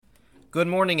Good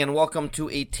morning and welcome to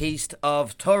A Taste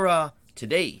of Torah.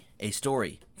 Today, a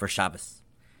story for Shabbos.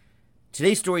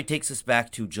 Today's story takes us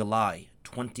back to July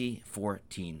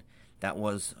 2014. That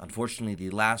was, unfortunately, the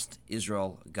last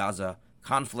Israel-Gaza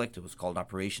conflict. It was called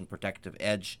Operation Protective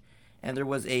Edge. And there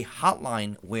was a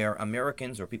hotline where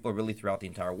Americans, or people really throughout the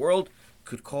entire world,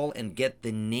 could call and get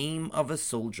the name of a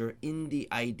soldier in the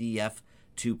IDF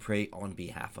to pray on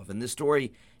behalf of. And this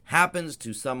story happens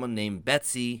to someone named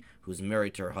Betsy, who's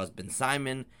married to her husband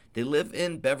Simon. They live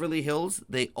in Beverly Hills.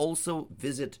 They also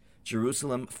visit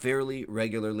Jerusalem fairly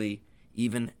regularly,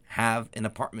 even have an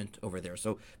apartment over there.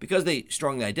 So because they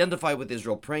strongly identify with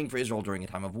Israel, praying for Israel during a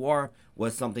time of war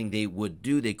was something they would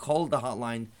do. They called the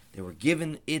hotline. They were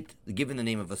given the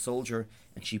name of a soldier,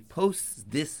 and she posts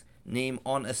this name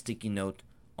on a sticky note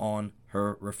on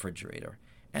her refrigerator.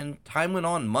 And time went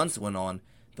on, months went on.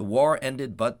 The war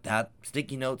ended, but that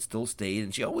sticky note still stayed,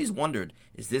 and she always wondered,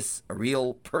 is this a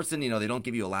real person? They don't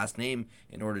give you a last name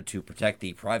in order to protect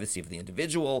the privacy of the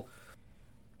individual.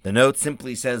 The note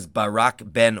simply says,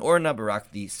 Barak ben Orna,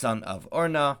 Barak the son of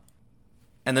Orna.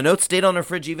 And the note stayed on her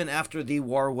fridge even after the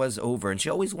war was over, and she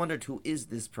always wondered, who is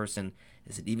this person?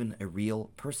 Is it even a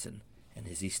real person? And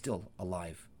is he still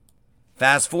alive?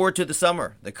 Fast forward to the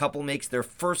summer. The couple makes their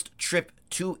first trip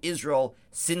to Israel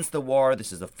since the war.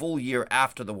 This is a full year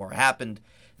after the war happened.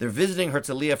 They're visiting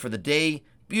Herzliya for the day.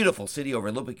 Beautiful city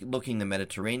overlooking the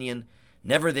Mediterranean.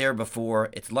 Never there before.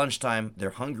 It's lunchtime.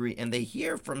 They're hungry, and they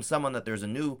hear from someone that there's a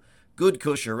new good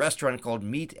kosher restaurant called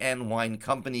Meat and Wine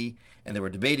Company, and they were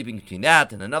debating between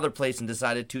that and another place and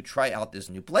decided to try out this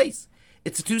new place.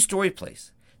 It's a two-story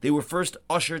place. They were first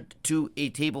ushered to a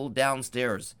table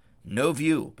downstairs. No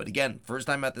view, but again, first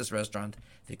time at this restaurant.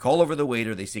 They call over the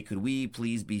waiter. They say, could we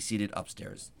please be seated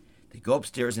upstairs? They go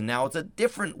upstairs, and now it's a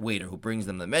different waiter who brings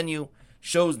them the menu,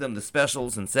 shows them the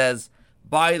specials, and says,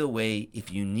 by the way,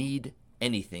 if you need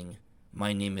anything,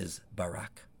 my name is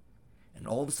Barak. And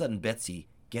all of a sudden, Betsy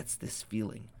gets this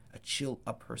feeling, a chill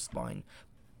up her spine.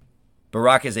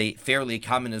 Barak is a fairly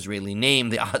common Israeli name.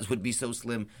 The odds would be so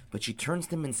slim. But she turns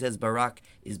to him and says, Barak,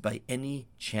 is by any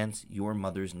chance your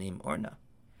mother's name Orna?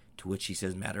 To which he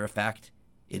says, matter of fact,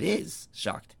 it is.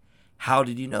 Shocked. How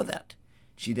did you know that?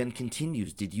 She then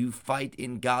continues, did you fight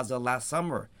in Gaza last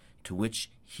summer? To which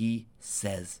he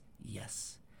says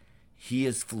yes. He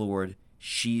is floored.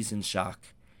 She's in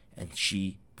shock. And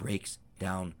she breaks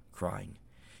down crying.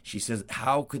 She says,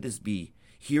 how could this be?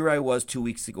 Here I was 2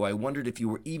 weeks ago. I wondered if you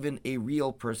were even a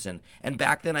real person. And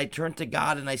back then I turned to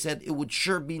God and I said, it would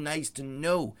sure be nice to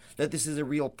know that this is a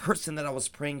real person that I was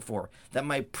praying for, that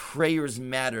my prayers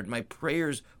mattered, my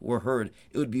prayers were heard.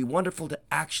 It would be wonderful to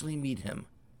actually meet him.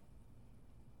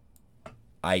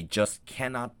 I just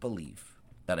cannot believe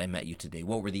that I met you today.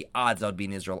 What were the odds I would be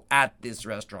in Israel at this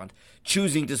restaurant,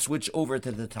 choosing to switch over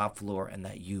to the top floor, and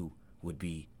that you would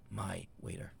be my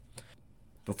waiter?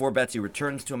 Before Betsy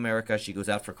returns to America, she goes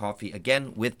out for coffee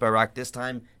again with Barak, this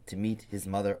time to meet his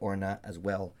mother Orna as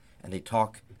well. And they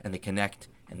talk and they connect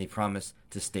and they promise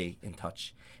to stay in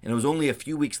touch. And it was only a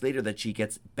few weeks later that she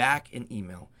gets back an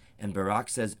email. And Barak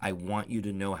says, I want you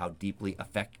to know how deeply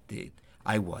affected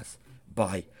I was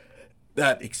by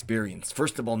that experience.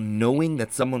 First of all, knowing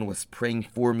that someone was praying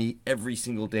for me every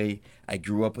single day. I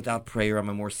grew up without prayer. I'm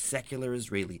a more secular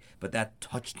Israeli, but that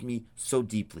touched me so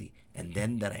deeply. And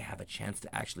then that I have a chance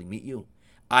to actually meet you.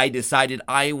 I decided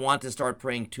I want to start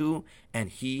praying too, and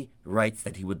he writes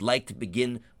that he would like to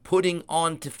begin putting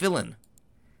on tefillin.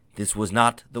 This was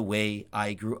not the way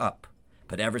I grew up,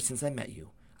 but ever since I met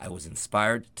you, I was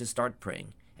inspired to start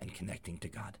praying and connecting to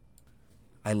God.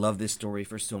 I love this story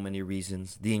for so many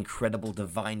reasons. The incredible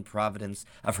divine providence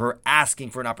of her asking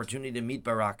for an opportunity to meet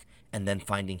Barak and then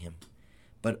finding him.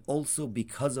 But also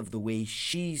because of the way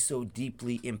she so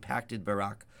deeply impacted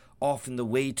Barak. Often the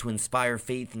way to inspire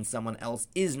faith in someone else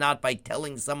is not by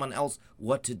telling someone else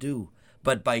what to do,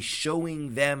 but by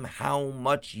showing them how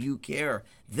much you care.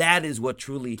 That is what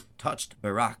truly touched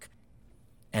Barak.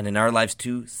 And in our lives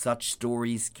too, such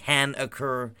stories can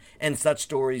occur, and such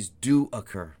stories do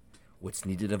occur. What's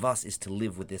needed of us is to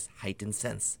live with this heightened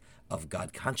sense of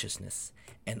God consciousness,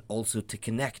 and also to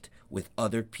connect with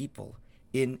other people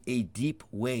in a deep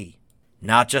way.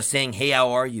 Not just saying, hey,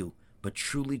 how are you? But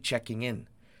truly checking in.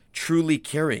 Truly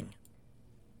caring,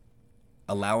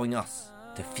 allowing us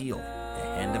to feel the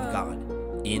hand of God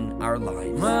in our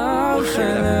lives. We'll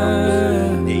share that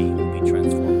purpose. They will be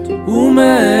transformed too.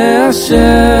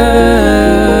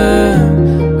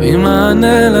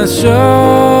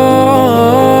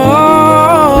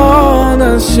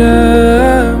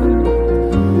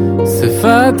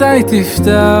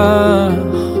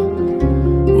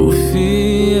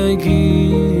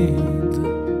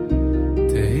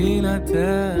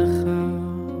 ברכתך